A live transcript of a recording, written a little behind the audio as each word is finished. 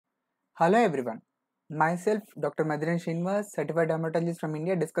Hello everyone. Myself, Dr. Maddineni Srinivas, certified dermatologist from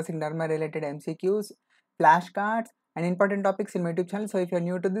India, discussing derma related MCQs, flashcards, and important topics in my YouTube channel. So, if you're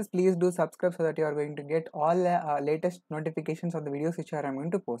new to this, please do subscribe so that you are going to get all the latest notifications of the videos which I'm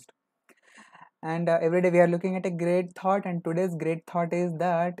going to post. And every day we are looking at a great thought, and today's great thought is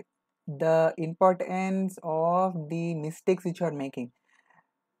that the importance of the mistakes which you are making.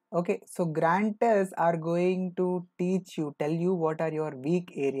 Okay, so grantors are going to teach you, tell you what are your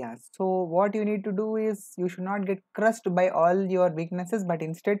weak areas. So what you need to do is you should not get crushed by all your weaknesses, but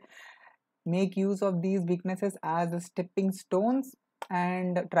instead make use of these weaknesses as the stepping stones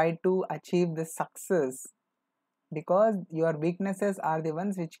and try to achieve the success, because your weaknesses are the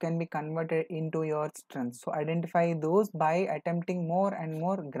ones which can be converted into your strengths. So identify those by attempting more and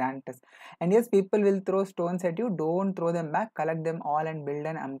more grants. And yes, people will throw stones at you, don't throw them back, collect them all and build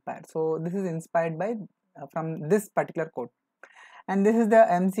an empire. So this is inspired by from this particular quote. And this is the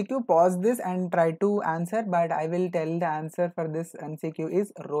MCQ. Pause this and try to answer, but I will tell the answer for this MCQ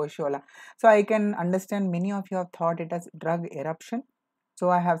is Roseola. So I can understand many of you have thought it as drug eruption. So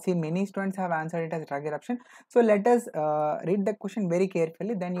I have seen many students have answered it as drug eruption. So let us read the question very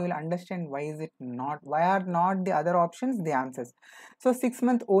carefully, then you will understand why is it not, why are not the other options the answers. So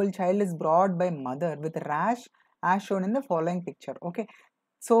 6-month-old child is brought by mother with rash as shown in the following picture. Okay,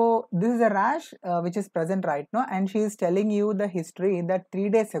 so this is a rash which is present right now, and she is telling you the history that 3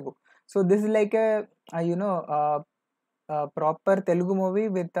 days ago. So this is like a proper Telugu movie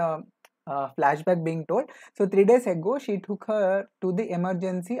with flashback being told. So 3 days ago, she took her to the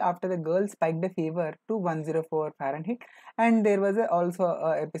emergency after the girl spiked a fever to 104 Fahrenheit, and there was also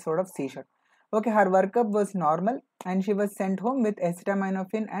a episode of seizure. Okay, her workup was normal, and she was sent home with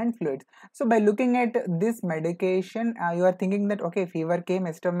acetaminophen and fluids. So by looking at this medication, you are thinking that okay, fever came,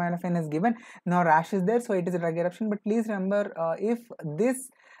 acetaminophen is given, now rash is there, so it is a drug eruption. But please remember, if this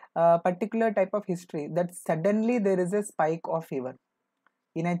particular type of history, that suddenly there is a spike of fever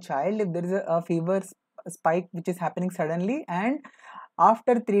in a child, if there is a fever spike which is happening suddenly and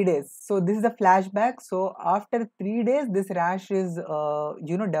after 3 days, so this is the flashback. So after 3 days this rash is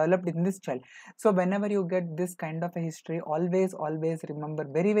developed in this child. So whenever you get this kind of a history, always remember,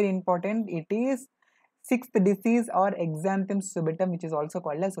 very important, it is sixth disease or exanthem subitum, which is also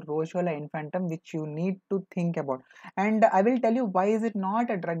called as Roseola infantum, which you need to think about. And I will tell you why is it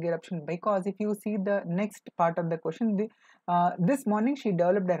not a drug eruption, because if you see the next part of the question, this morning she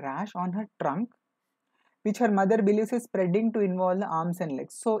developed a rash on her trunk, which her mother believes is spreading to involve the arms and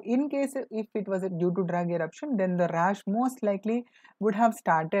legs. So in case if it was due to drug eruption, then the rash most likely would have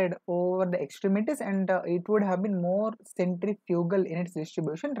started over the extremities, and it would have been more centrifugal in its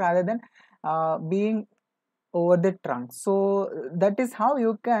distribution rather than being over the trunk. So that is how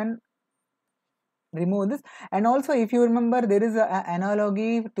you can remove this. And also, if you remember, there is an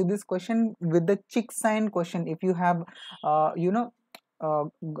analogy to this question with the Chik Sign question. If you have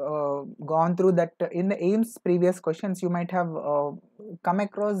gone through that in the AIIMS previous questions, you might have come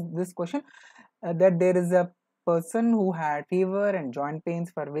across this question, that there is a person who had fever and joint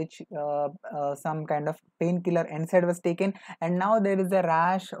pains for which some kind of painkiller NSAID was taken, and now there is a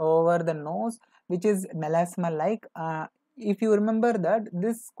rash over the nose which is melasma like. If you remember that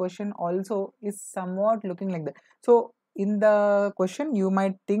this question also is somewhat looking like that. So in the question you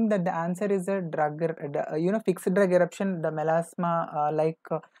might think that the answer is a drug fixed drug eruption, the melasma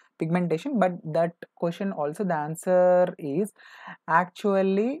pigmentation, but that question also the answer is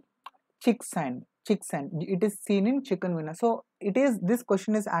actually Chik Sign. Chik Sign. It is seen in Chikungunya. So it is, this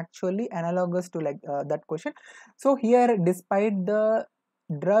question is actually analogous to like that question. So here, despite the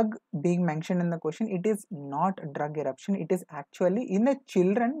drug being mentioned in the question, it is not drug eruption. It is actually in the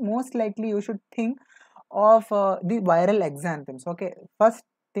children. Most likely, you should think of the viral exanthems. Okay, first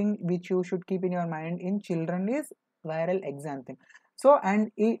thing which you should keep in your mind in children is viral exanthem. So and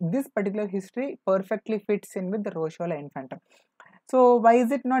this particular history perfectly fits in with the Roseola infantum. So why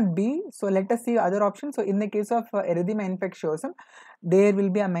is it not B? So let us see other options. So in the case of Erythema infectiosum, there will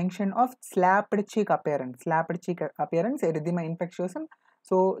be a mention of slapped cheek appearance. Slapped cheek appearance, Erythema infectiosum.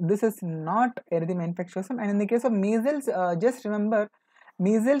 So this is not Erythema infectiosum. And in the case of measles, just remember,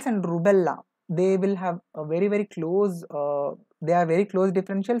 measles and rubella, they will have a very close. They are very close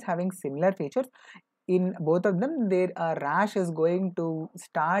differentials having similar features. In both of them, their rash is going to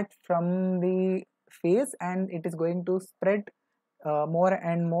start from the face and it is going to spread more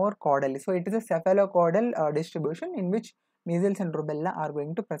and more caudally. So it is a cephalocaudal distribution in which measles and rubella are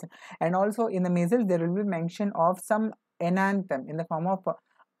going to present. And also in the measles there will be mention of some enanthem in the form of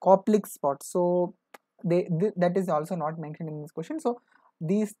Kopliks spots. So that is also not mentioned in this question. So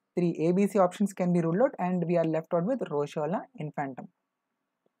these three ABC options can be ruled out and we are left out with Roseola infantum.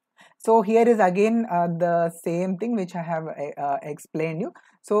 So here is again the same thing which I have explained you.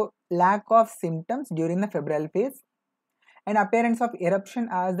 So lack of symptoms during the febrile phase and appearance of eruption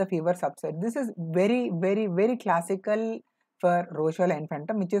as the fever subset. This is very classical for Roseola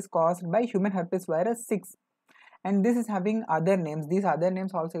infantum, which is caused by human herpes virus 6, and this is having other names. These other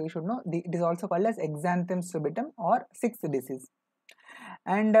names also you should know. It is also called as Exanthem subitum or sixth disease,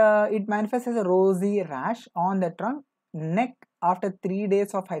 and it manifests as a rosy rash on the trunk, neck after 3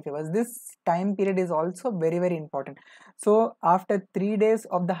 days of high fevers. This time period is also very important. So after 3 days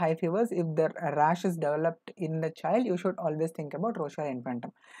of the high fevers, if the rash is developed in the child, you should always think about Roseola infantum.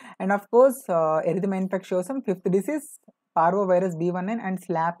 And of course, Erythema infectiosum, fifth disease, Parvovirus B19 and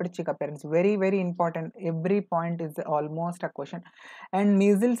slapped chick appearance. Very important. Every point is almost a question. And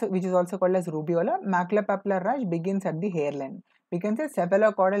measles, which is also called as Rubeola, maculopapular rash begins at the hairline. We can say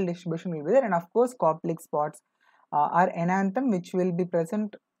cephalocaudal distribution will be there, and of course Kopliks spots are enanthem, which will be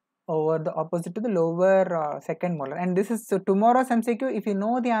present over the opposite to the lower second molar. And this is so tomorrow's MCQ. If you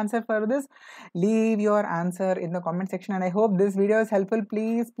know the answer for this, leave your answer in the comment section, and I hope this video is helpful.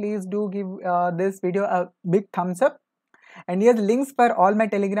 Please do give this video a big thumbs up. And here's links for all my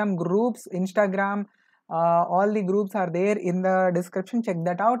Telegram groups, Instagram, all the groups are there in the description. Check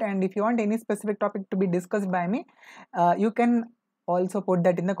that out. And if you want any specific topic to be discussed by me, you can also put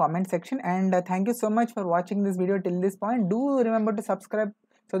that in the comment section. And thank you so much for watching this video till this point. Do remember to subscribe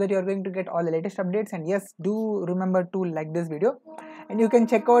so that you are going to get all the latest updates, and yes, do remember to like this video. And you can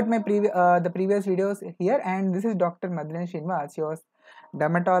check out my the previous videos here. And this is Dr. Maddineni Srinivas, your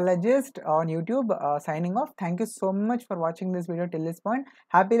dermatologist on YouTube, signing off. Thank you so much for watching this video till this point.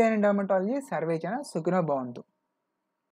 Happy learning dermatology. Sarve jana sukhino bhavantu.